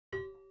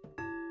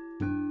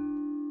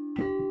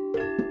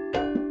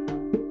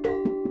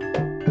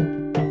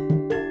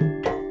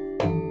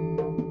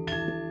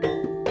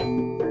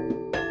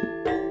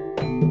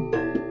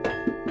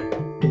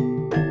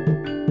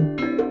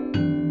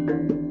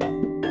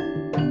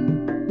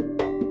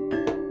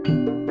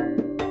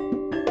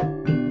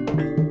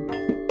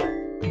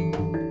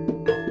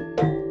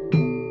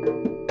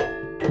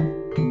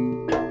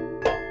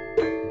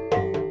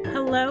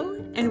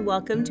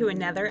Welcome to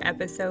another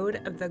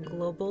episode of the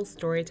Global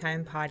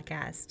Storytime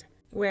Podcast,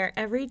 where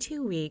every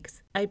 2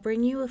 weeks I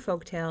bring you a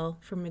folktale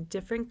from a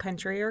different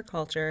country or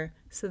culture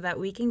so that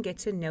we can get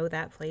to know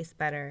that place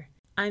better.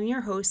 I'm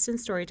your host and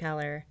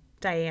storyteller,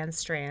 Diane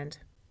Strand.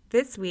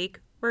 This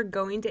week, we're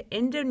going to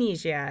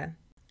Indonesia.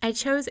 I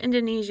chose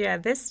Indonesia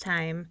this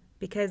time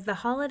because the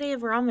holiday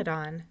of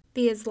Ramadan,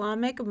 the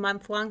Islamic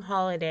month-long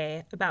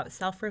holiday about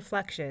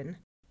self-reflection,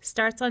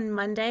 starts on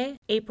Monday,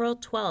 April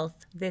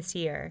 12th this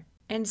year.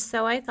 And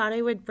so I thought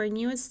I would bring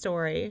you a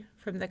story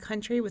from the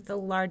country with the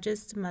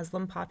largest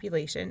Muslim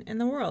population in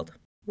the world.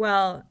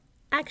 Well,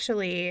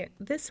 actually,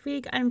 this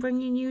week I'm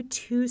bringing you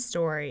 2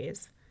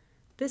 stories.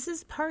 This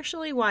is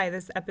partially why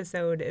this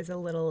episode is a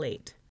little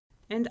late,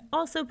 and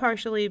also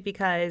partially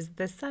because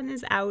the sun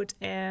is out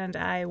and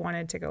I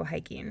wanted to go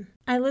hiking.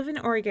 I live in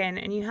Oregon,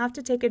 and you have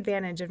to take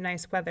advantage of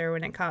nice weather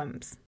when it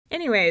comes.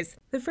 Anyways,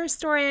 the first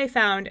story I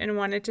found and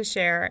wanted to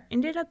share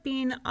ended up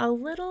being a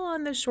little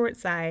on the short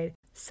side.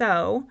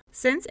 So,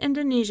 since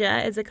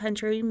Indonesia is a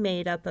country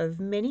made up of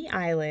many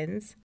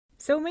islands,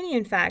 so many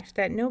in fact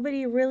that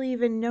nobody really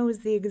even knows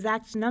the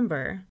exact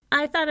number,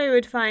 I thought I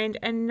would find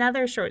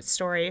another short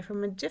story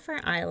from a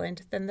different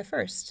island than the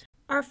first.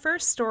 Our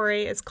first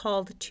story is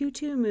called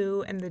Tutu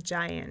Mu and the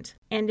Giant,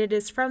 and it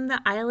is from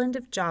the island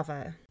of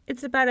Java.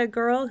 It's about a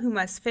girl who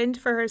must fend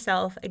for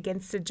herself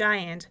against a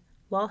giant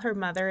while her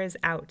mother is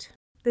out.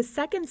 The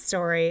second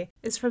story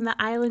is from the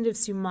island of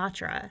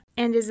Sumatra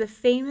and is a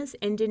famous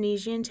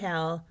Indonesian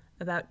tale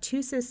about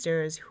 2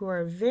 sisters who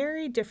are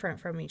very different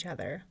from each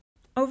other.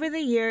 Over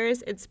the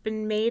years, it's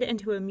been made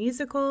into a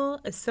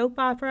musical, a soap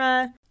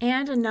opera,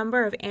 and a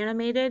number of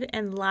animated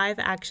and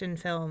live-action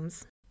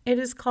films. It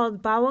is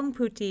called Bawang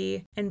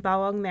Putih and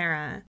Bawang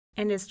Merah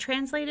and is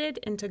translated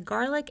into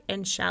garlic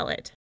and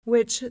shallot,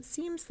 which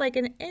seems like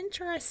an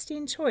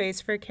interesting choice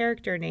for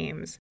character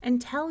names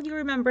until you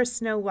remember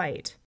Snow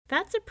White.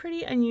 That's a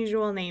pretty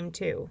unusual name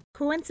too.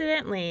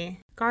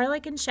 Coincidentally,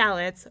 garlic and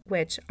shallots,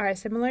 which are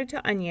similar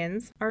to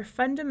onions, are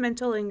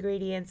fundamental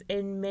ingredients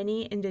in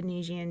many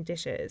Indonesian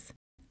dishes.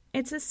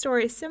 It's a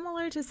story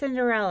similar to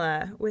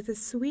Cinderella, with a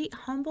sweet,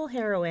 humble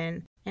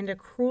heroine and a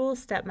cruel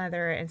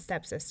stepmother and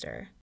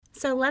stepsister.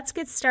 So let's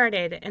get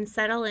started and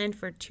settle in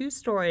for 2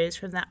 stories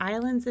from the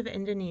islands of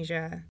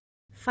Indonesia.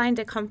 Find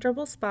a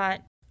comfortable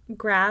spot,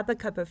 grab a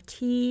cup of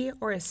tea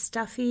or a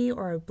stuffy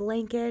or a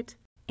blanket,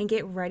 and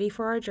get ready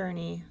for our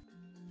journey.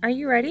 Are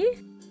you ready?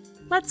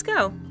 Let's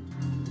go!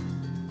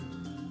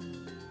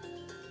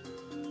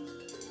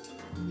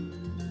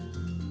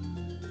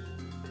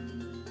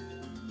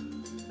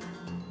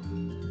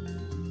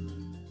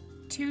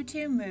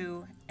 Tutu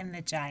Mu and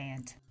the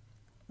Giant.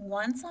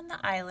 Once on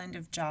the island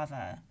of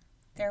Java,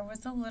 there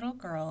was a little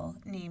girl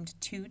named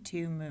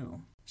Tutu Mu.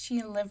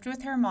 She lived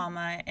with her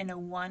mama in a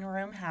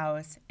 1-room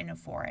house in a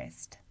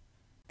forest.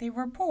 They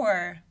were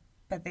poor,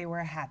 but they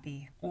were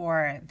happy.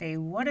 Or they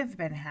would have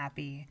been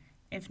happy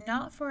if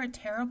not for a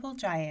terrible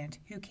giant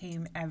who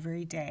came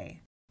every day.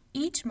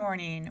 Each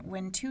morning,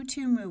 when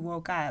Tutu Mu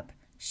woke up,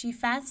 she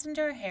fastened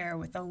her hair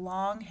with a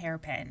long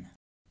hairpin.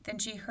 Then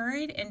she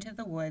hurried into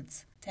the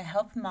woods to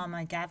help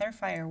Mama gather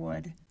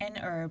firewood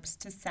and herbs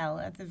to sell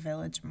at the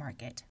village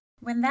market.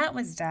 When that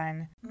was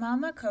done,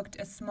 Mama cooked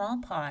a small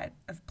pot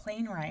of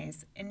plain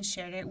rice and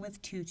shared it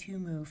with Tutu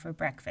Mu for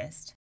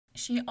breakfast.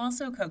 She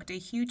also cooked a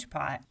huge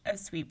pot of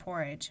sweet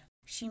porridge.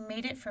 She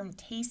made it from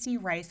tasty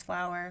rice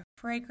flour,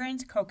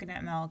 fragrant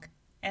coconut milk,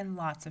 and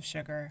lots of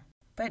sugar.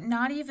 But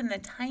not even the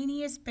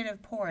tiniest bit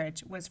of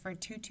porridge was for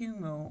Tutu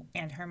Mu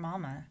and her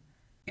mama.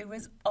 It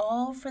was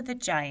all for the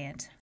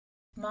giant.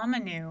 Mama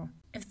knew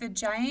if the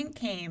giant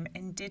came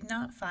and did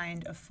not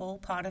find a full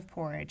pot of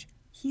porridge,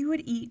 he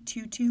would eat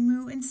Tutu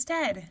Mu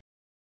instead.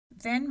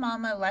 Then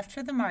Mama left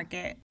for the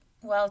market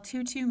while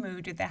Tutu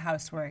Mu did the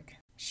housework.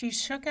 She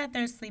shook out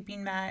their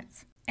sleeping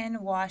mats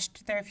and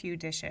washed their few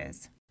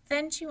dishes.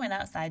 Then she went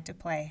outside to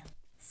play.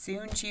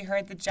 Soon she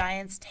heard the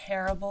giant's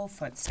terrible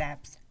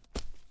footsteps.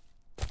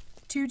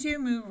 Tutu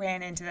Mu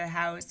ran into the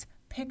house,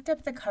 picked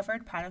up the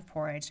covered pot of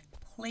porridge,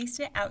 placed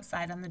it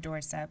outside on the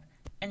doorstep,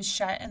 and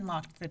shut and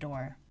locked the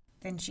door.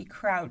 Then she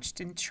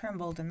crouched and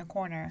trembled in the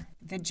corner.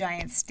 The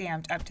giant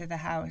stamped up to the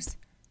house.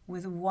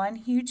 With one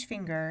huge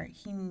finger,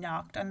 he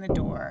knocked on the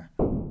door.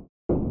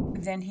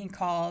 Then he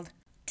called,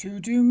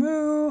 "Tutu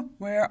Mu,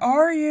 where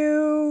are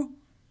you?"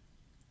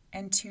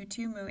 And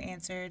Tutu Mu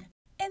answered,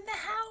 "In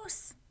the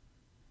house."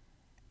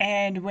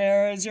 "And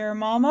where is your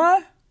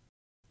mama?"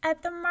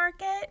 "At the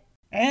market."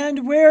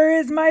 "And where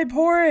is my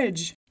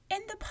porridge?"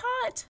 "In the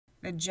pot."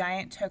 The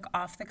giant took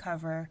off the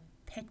cover,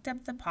 picked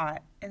up the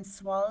pot, and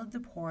swallowed the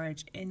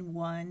porridge in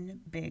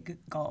one big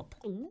gulp.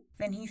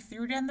 Then he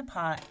threw down the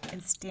pot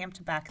and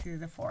stamped back through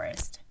the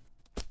forest.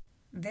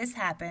 This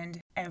happened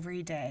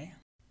every day.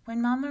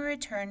 When Mama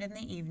returned in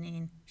the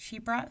evening, she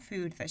brought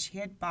food that she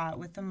had bought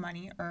with the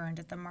money earned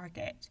at the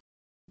market.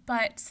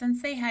 But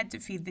since they had to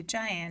feed the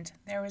giant,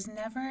 there was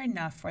never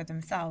enough for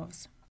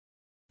themselves.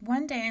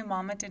 One day,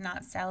 Mama did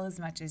not sell as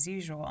much as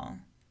usual.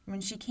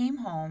 When she came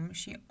home,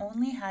 she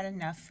only had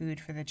enough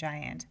food for the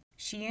giant.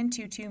 she and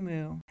Tutu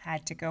Moo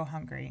had to go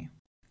hungry.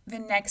 The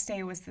next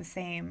day was the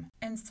same,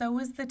 and so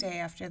was the day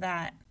after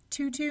that.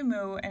 Tutu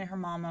Moo and her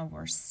mama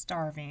were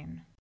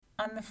starving.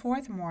 On the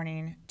fourth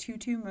morning,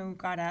 Tutu Moo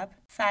got up,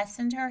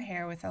 fastened her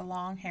hair with a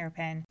long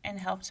hairpin, and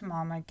helped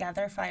Mama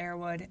gather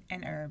firewood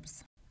and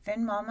herbs.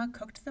 Then Mama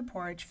cooked the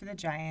porridge for the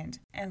giant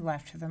and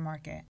left for the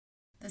market.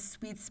 The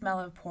sweet smell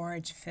of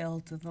porridge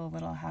filled the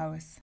little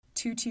house.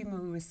 Tutu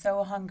Moo was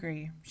so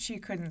hungry, she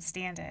couldn't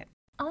stand it.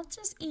 "I'll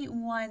just eat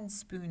one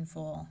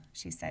spoonful,"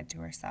 she said to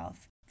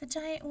herself. "The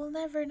giant will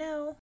never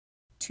know."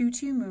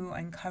 Tutu Moo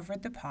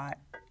uncovered the pot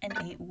and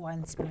ate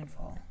one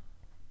spoonful.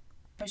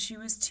 But she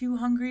was too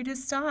hungry to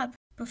stop.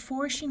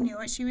 Before she knew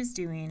what she was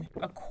doing,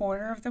 a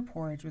quarter of the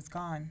porridge was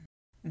gone.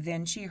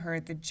 Then she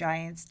heard the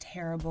giant's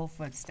terrible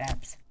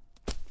footsteps.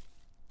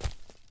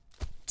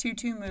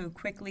 Tutu Moo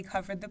quickly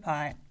covered the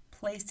pot,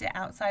 placed it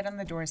outside on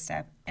the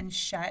doorstep, and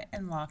shut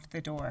and locked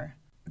the door.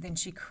 Then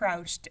she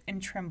crouched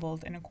and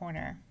trembled in a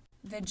corner.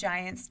 The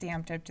giant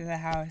stamped up to the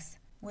house.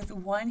 With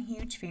one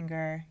huge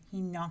finger,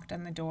 he knocked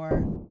on the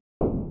door.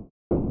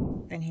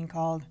 Then he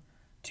called,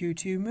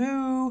 "Tutu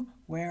Moo,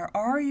 where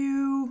are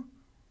you?"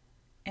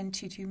 And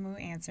Tutu Moo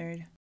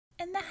answered,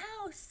 "In the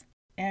house."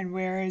 "And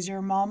where is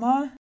your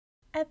mama?"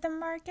 "At the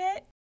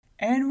market."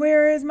 "And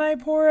where is my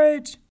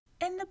porridge?"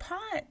 "In the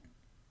pot."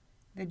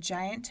 The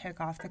giant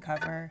took off the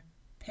cover,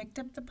 picked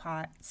up the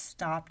pot,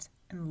 stopped,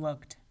 and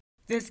looked.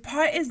 "This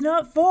pot is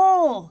not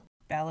full,"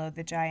 bellowed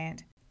the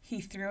giant. He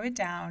threw it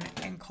down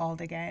and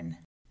called again,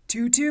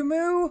 "Tutu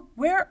Moo,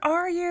 where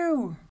are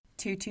you?"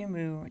 Tutu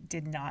Moo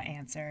did not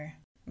answer.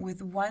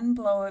 With one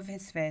blow of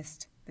his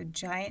fist, the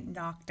giant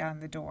knocked down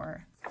the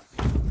door.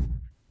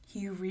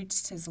 He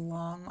reached his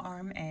long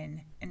arm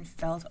in and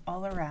felt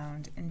all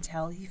around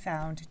until he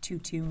found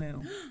Tutu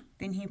Moo.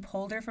 Then he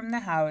pulled her from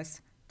the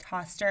house,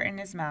 tossed her in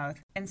his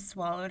mouth, and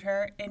swallowed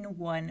her in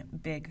one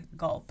big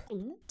gulp.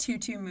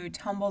 Tutu Moo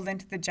tumbled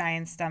into the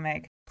giant's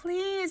stomach.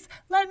 "Please,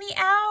 let me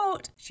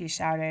out," she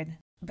shouted.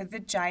 But the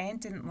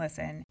giant didn't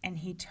listen, and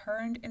he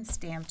turned and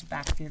stamped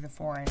back through the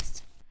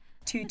forest.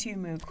 Tutu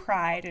Moo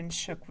cried and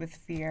shook with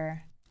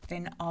fear.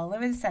 Then all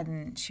of a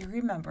sudden, she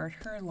remembered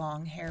her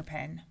long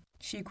hairpin.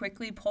 She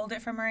quickly pulled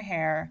it from her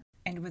hair,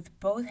 and with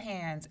both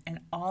hands and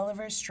all of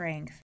her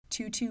strength,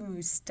 Tutu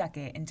Moo stuck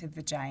it into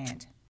the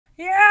giant.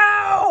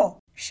 "Yow!"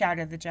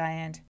 shouted the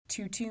giant.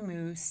 Tutu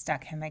Moo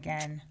stuck him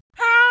again.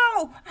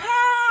 "Ow!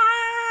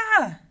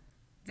 Ah!"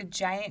 The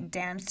giant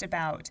danced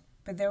about,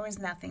 but there was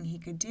nothing he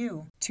could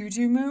do.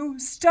 "Tutu Moo,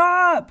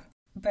 stop!"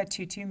 But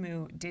Tutu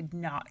Moo did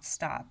not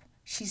stop.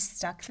 She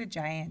stuck the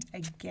giant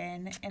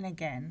again and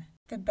again.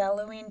 The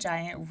bellowing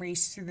giant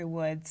raced through the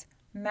woods.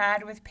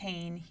 Mad with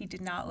pain, he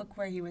did not look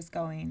where he was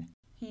going.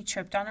 He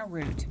tripped on a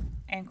root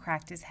and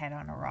cracked his head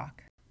on a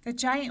rock. The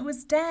giant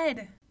was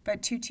dead,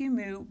 but Tutu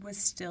Moo was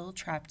still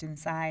trapped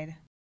inside.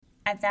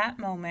 At that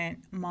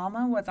moment,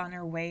 Mama was on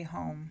her way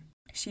home.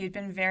 She had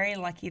been very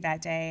lucky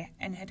that day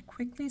and had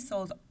quickly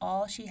sold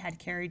all she had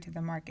carried to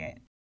the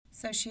market.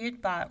 So she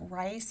had bought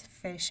rice,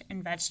 fish,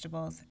 and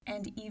vegetables,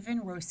 and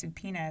even roasted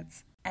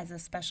peanuts as a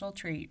special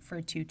treat for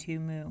Tutu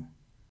Moo.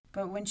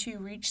 But when she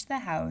reached the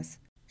house,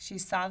 she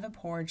saw the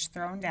porridge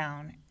thrown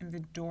down and the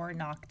door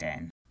knocked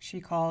in.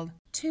 She called,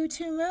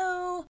 "Tutu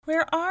Moo,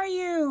 where are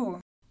you?"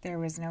 There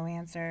was no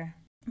answer.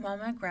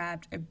 Mama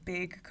grabbed a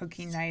big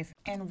cooking knife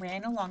and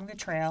ran along the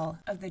trail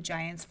of the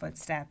giant's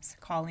footsteps,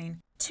 calling,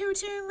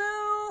 "Tutu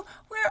Moo,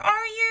 where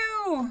are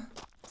you?"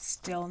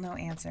 Still no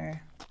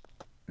answer.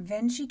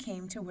 Then she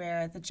came to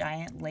where the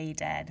giant lay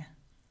dead.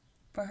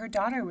 But her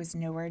daughter was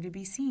nowhere to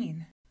be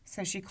seen.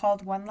 So she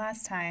called one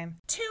last time,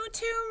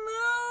 "Tutu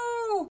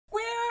Moo,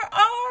 where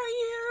are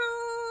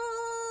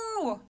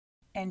you?"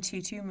 And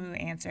Tutu Moo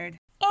answered,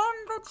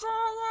 "I'm the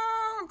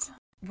giant."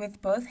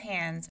 With both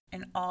hands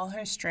and all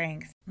her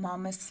strength,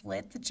 Mama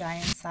slit the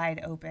giant's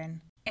side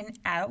open, and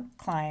out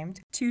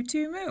climbed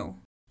Tutu Moo.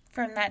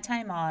 From that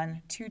time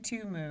on,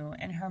 Tutu Moo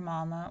and her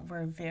mama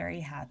were very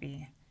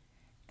happy.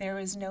 There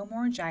was no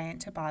more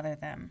giant to bother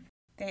them.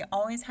 They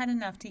always had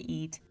enough to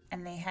eat,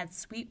 and they had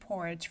sweet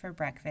porridge for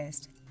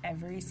breakfast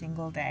every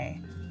single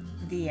day.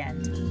 The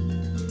end.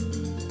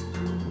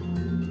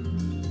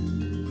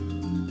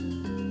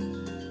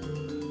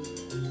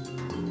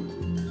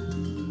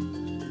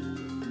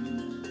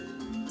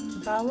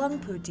 Bawang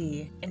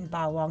Putih and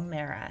Bawang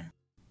Merah,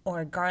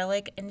 or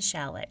garlic and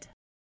shallot.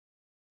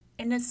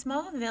 In a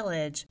small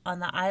village on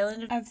the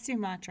island of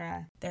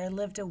Sumatra, there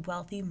lived a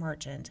wealthy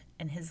merchant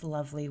and his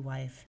lovely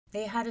wife.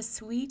 They had a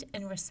sweet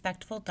and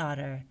respectful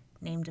daughter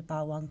named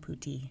Bawang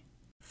Putih.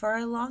 For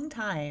a long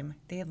time,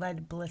 they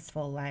led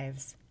blissful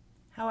lives.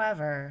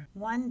 However,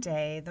 one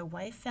day the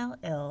wife fell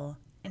ill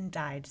and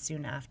died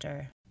soon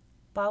after.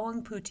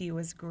 Bawang Putih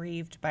was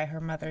grieved by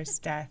her mother's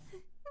death.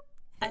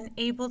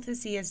 Unable to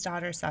see his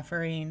daughter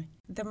suffering,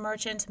 the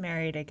merchant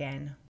married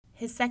again.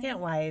 His second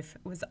wife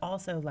was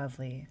also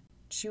lovely.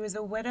 She was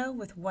a widow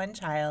with one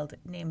child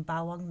named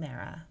Bawang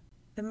Merah.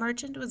 The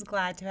merchant was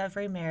glad to have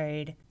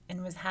remarried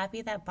and was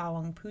happy that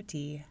Bawang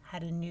Putih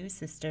had a new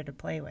sister to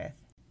play with.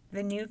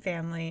 The new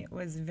family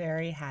was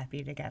very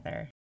happy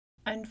together.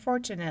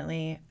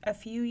 Unfortunately, a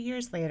few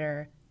years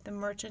later, the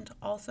merchant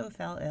also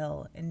fell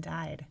ill and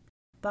died.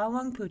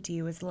 Bawang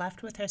Putih was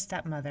left with her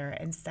stepmother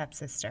and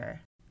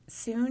stepsister.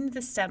 Soon,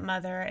 the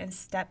stepmother and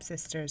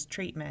stepsister's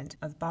treatment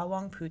of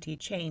Bawang Putih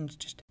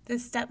changed. The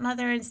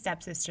stepmother and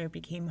stepsister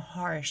became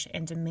harsh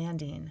and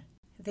demanding.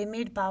 They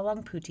made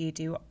Bawang Putih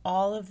do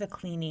all of the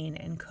cleaning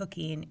and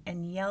cooking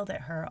and yelled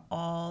at her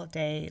all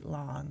day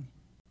long.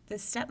 The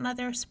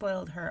stepmother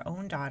spoiled her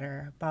own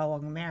daughter,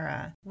 Bawang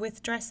Merah,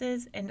 with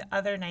dresses and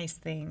other nice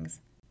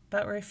things,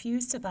 but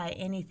refused to buy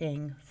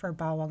anything for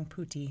Bawang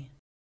Putih.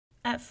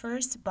 At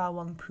first,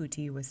 Bawang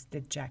Putih was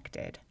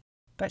dejected,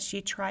 but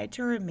she tried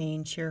to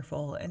remain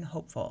cheerful and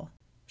hopeful.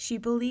 She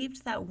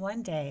believed that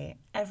one day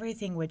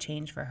everything would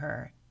change for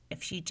her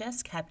if she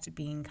just kept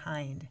being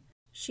kind.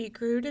 She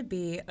grew to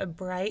be a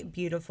bright,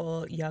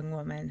 beautiful young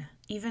woman,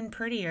 even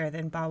prettier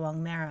than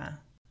Bawang Merah.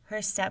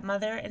 Her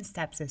stepmother and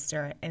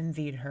stepsister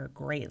envied her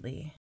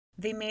greatly.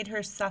 They made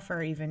her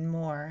suffer even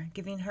more,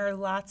 giving her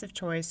lots of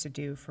chores to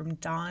do from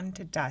dawn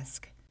to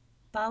dusk.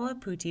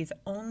 Bawang Putih's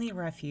only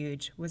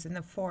refuge was in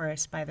the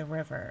forest by the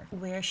river,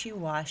 where she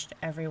washed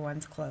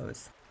everyone's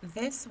clothes.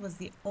 This was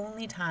the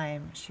only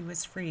time she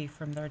was free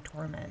from their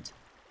torment.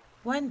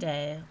 One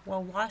day,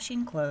 while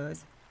washing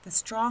clothes, the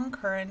strong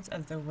currents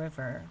of the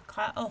river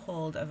caught a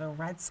hold of a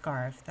red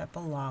scarf that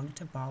belonged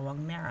to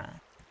Bawang Merah,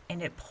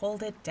 and it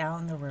pulled it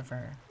down the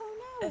river.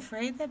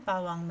 Afraid that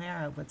Bawang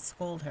Merah would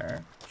scold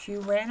her, she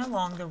ran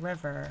along the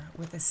river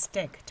with a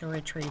stick to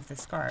retrieve the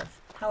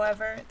scarf.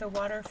 However, the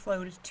water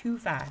flowed too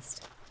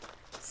fast.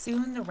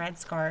 Soon the red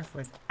scarf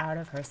was out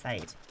of her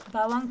sight.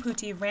 Bawang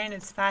Putih ran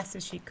as fast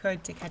as she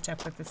could to catch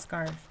up with the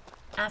scarf.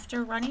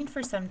 After running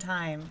for some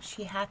time,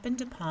 she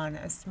happened upon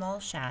a small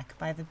shack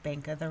by the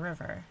bank of the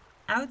river.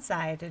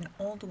 Outside, an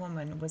old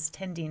woman was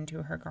tending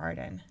to her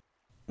garden.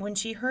 When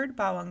she heard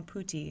Bawang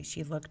Putih,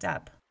 she looked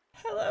up.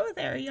 "Hello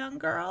there, young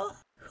girl.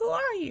 Who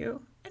are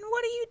you, and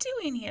what are you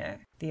doing here?"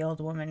 the old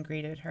woman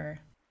greeted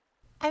her.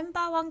 "I'm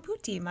Bawang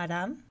Putih,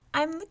 madame.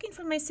 I'm looking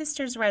for my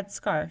sister's red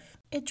scarf.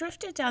 It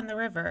drifted down the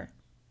river.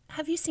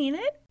 Have you seen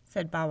it?"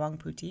 said Bawang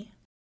Putih.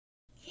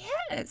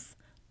 "Yes,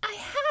 I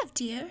have,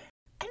 dear,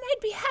 and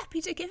I'd be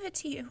happy to give it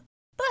to you.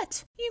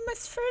 But you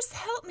must first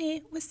help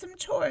me with some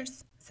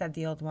chores," said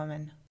the old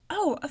woman.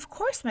 "Oh, of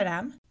course,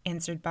 madame,"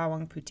 answered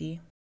Bawang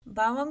Putih.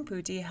 Bawang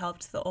Putih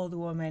helped the old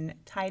woman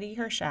tidy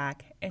her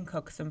shack and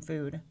cook some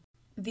food.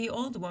 The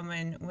old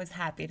woman was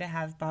happy to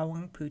have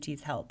Bawang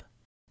Putih's help.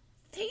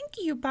 "Thank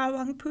you,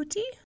 Bawang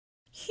Putih.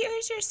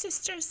 Here's your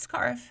sister's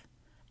scarf.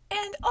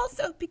 And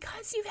also,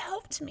 because you've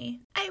helped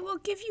me, I will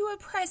give you a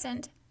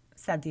present,"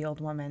 said the old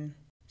woman.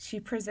 She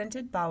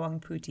presented Bawang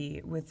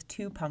Putih with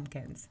 2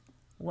 pumpkins,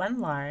 one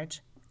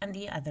large and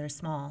the other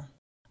small.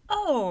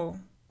 "Oh,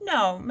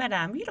 no,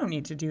 madame, you don't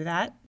need to do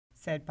that,"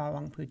 said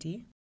Bawang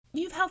Putih.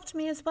 "You've helped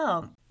me as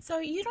well, so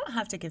you don't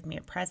have to give me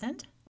a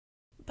present."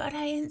 "But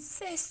I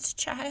insist,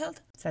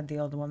 child," said the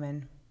old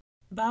woman.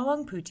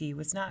 Bawang Putih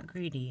was not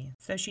greedy,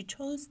 so she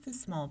chose the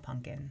small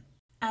pumpkin.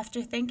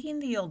 After thanking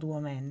the old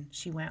woman,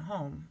 she went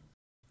home.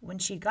 When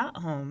she got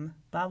home,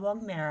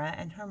 Bawang Merah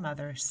and her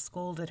mother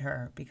scolded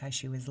her because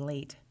she was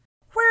late.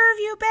 "Where have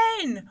you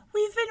been?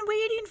 We've been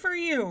waiting for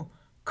you.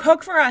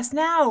 Cook for us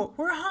now.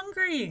 We're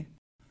hungry."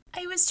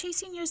 "I was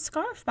chasing your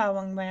scarf,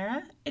 Bawang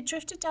Merah. It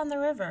drifted down the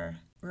river,"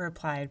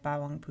 replied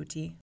Bawang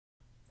Putih.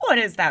 "What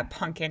is that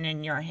pumpkin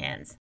in your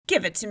hands?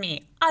 Give it to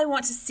me. I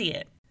want to see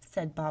it,"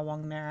 said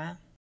Bawang Merah.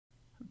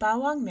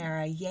 Bawang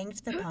Merah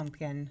yanked the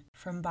pumpkin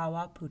from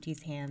Bawang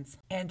Putih's hands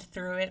and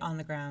threw it on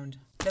the ground.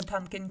 The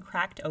pumpkin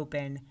cracked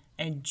open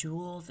and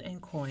jewels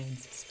and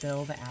coins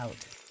spilled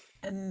out.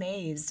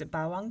 Amazed,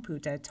 Bawang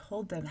Putih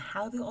told them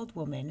how the old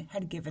woman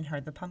had given her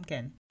the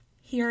pumpkin.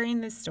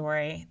 Hearing the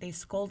story, they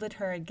scolded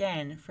her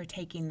again for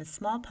taking the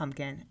small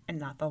pumpkin and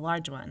not the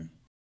large one.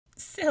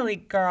 "Silly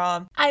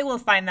girl, I will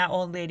find that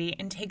old lady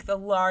and take the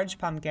large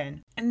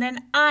pumpkin, and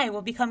then I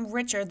will become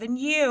richer than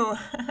you,"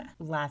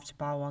 laughed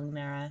Bawang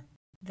Merah.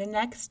 The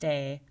next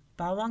day,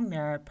 Bawang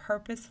Merah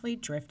purposely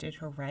drifted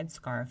her red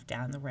scarf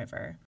down the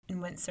river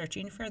and went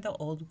searching for the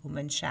old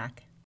woman's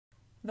shack.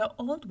 The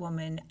old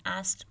woman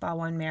asked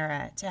Bawang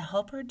Merah to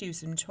help her do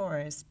some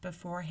chores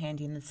before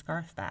handing the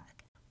scarf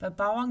back, but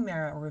Bawang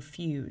Merah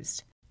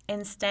refused.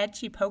 Instead,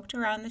 she poked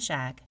around the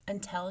shack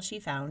until she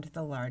found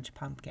the large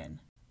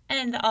pumpkin.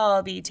 "And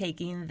I'll be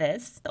taking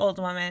this, old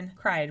woman,"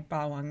 cried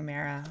Bawang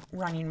Merah,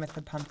 running with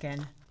the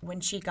pumpkin.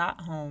 When she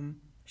got home,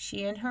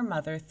 she and her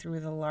mother threw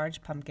the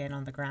large pumpkin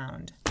on the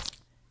ground.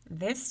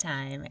 This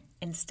time,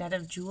 instead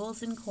of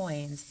jewels and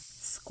coins,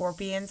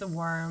 scorpions,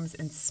 worms,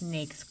 and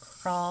snakes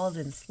crawled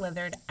and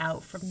slithered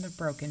out from the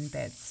broken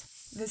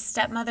bits. The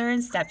stepmother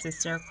and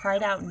stepsister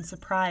cried out in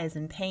surprise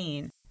and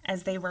pain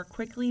as they were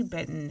quickly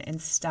bitten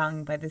and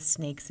stung by the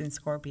snakes and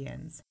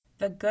scorpions.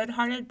 The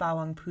good-hearted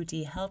Bawang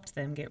Putih helped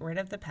them get rid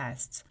of the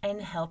pests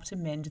and helped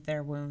mend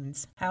their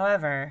wounds.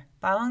 However,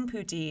 Bawang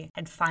Putih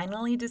had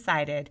finally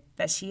decided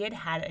that she had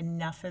had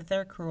enough of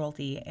their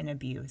cruelty and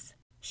abuse.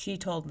 She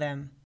told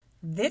them,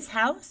 This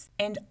house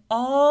and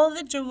all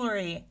the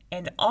jewelry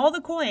and all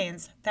the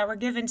coins that were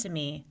given to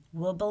me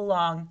will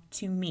belong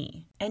to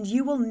me, and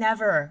you will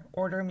never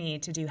order me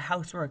to do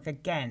housework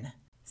again,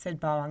 said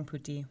Bawang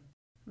Putih.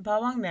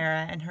 Bawang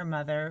Merah and her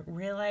mother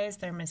realized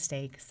their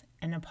mistakes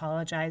and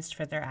apologized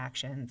for their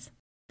actions.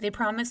 They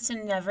promised to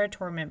never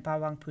torment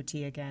Bawang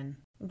Putih again.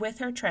 With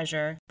her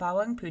treasure,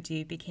 Bawang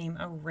Putih became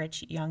a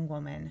rich young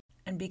woman,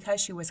 and because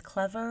she was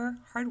clever,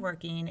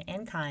 hardworking,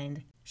 and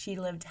kind, she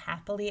lived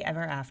happily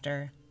ever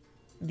after.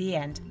 The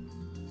end.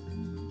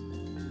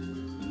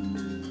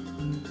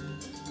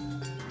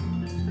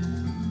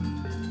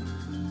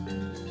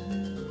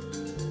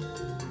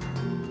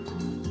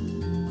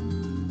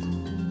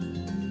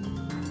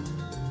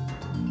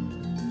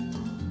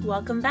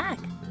 Welcome back!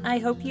 I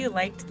hope you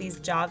liked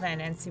these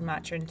Javan and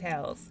Sumatran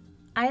tales.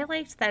 I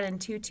liked that in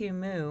Tutu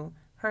Mu,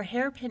 her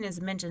hairpin is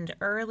mentioned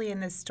early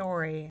in the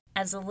story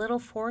as a little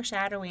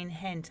foreshadowing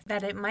hint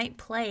that it might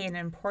play an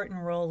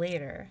important role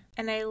later.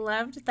 And I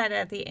loved that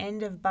at the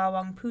end of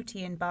Bawang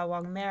Putih and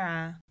Bawang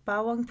Merah,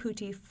 Bawang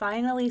Putih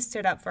finally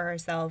stood up for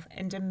herself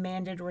and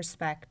demanded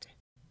respect.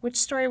 Which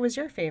story was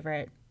your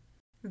favorite?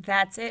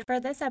 That's it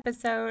for this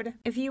episode.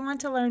 If you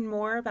want to learn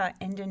more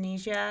about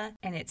Indonesia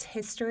and its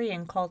history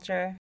and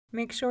culture,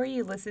 make sure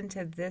you listen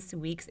to this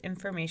week's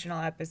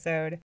informational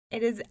episode.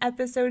 It is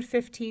episode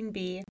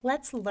 15B.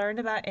 Let's learn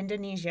about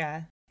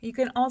Indonesia. You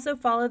can also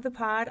follow the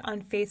pod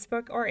on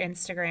Facebook or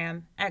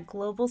Instagram at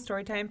Global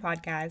Storytime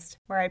Podcast,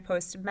 where I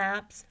post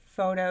maps,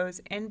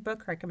 photos, and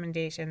book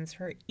recommendations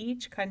for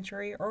each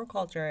country or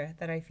culture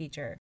that I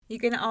feature. You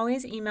can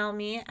always email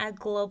me at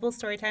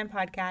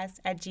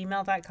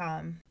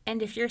globalstorytimepodcast@gmail.com.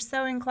 And if you're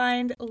so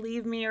inclined,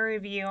 leave me a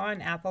review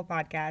on Apple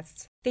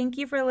Podcasts. Thank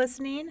you for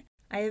listening.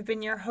 I have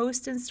been your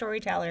host and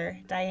storyteller,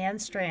 Diane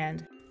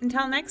Strand.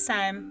 Until next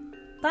time,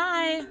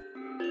 bye!